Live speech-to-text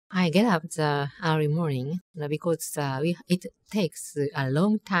I get up the early morning because it takes a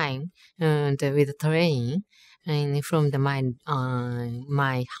long time and with training and from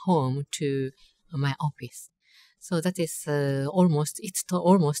my home to my office. So that is almost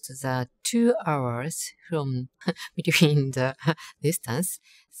the 2 hours from between the distance.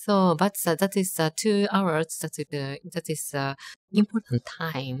 So, but that is 2 hours. That is important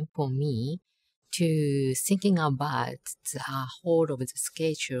time for me to thinking about the whole of the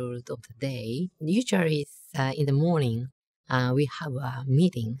schedule of the day. Usually, in the morning, we have a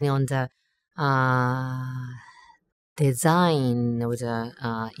meeting on the design of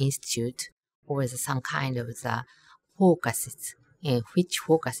the institute or some kind of the focuses, which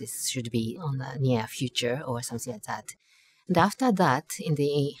focuses should be on the near future or something like that. And after that, in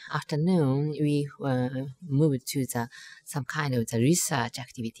the afternoon, we moved to some kind of the research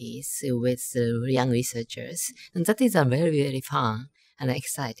activities with young researchers. And that is very, very fun and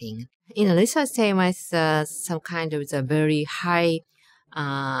exciting. In a research team, it's some kind of the very high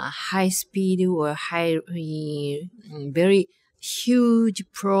speed or very huge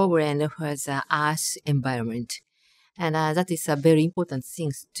problem for the Earth environment. And that is a very important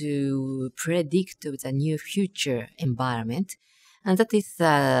thing to predict the new future environment. And that is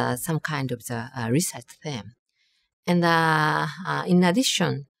some kind of the research theme. And in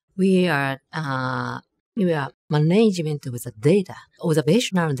addition, we are management of the data.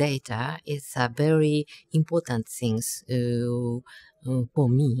 Observational data is a very important thing for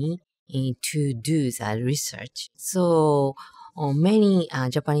me to do the research. So many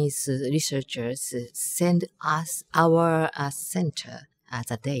Japanese researchers send us our center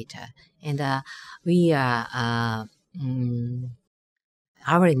the data, and we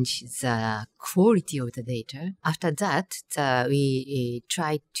arrange the quality of the data. After that, we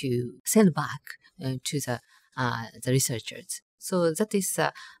try to send back to the researchers. So that is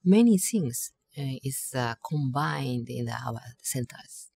many things is combined in our centers.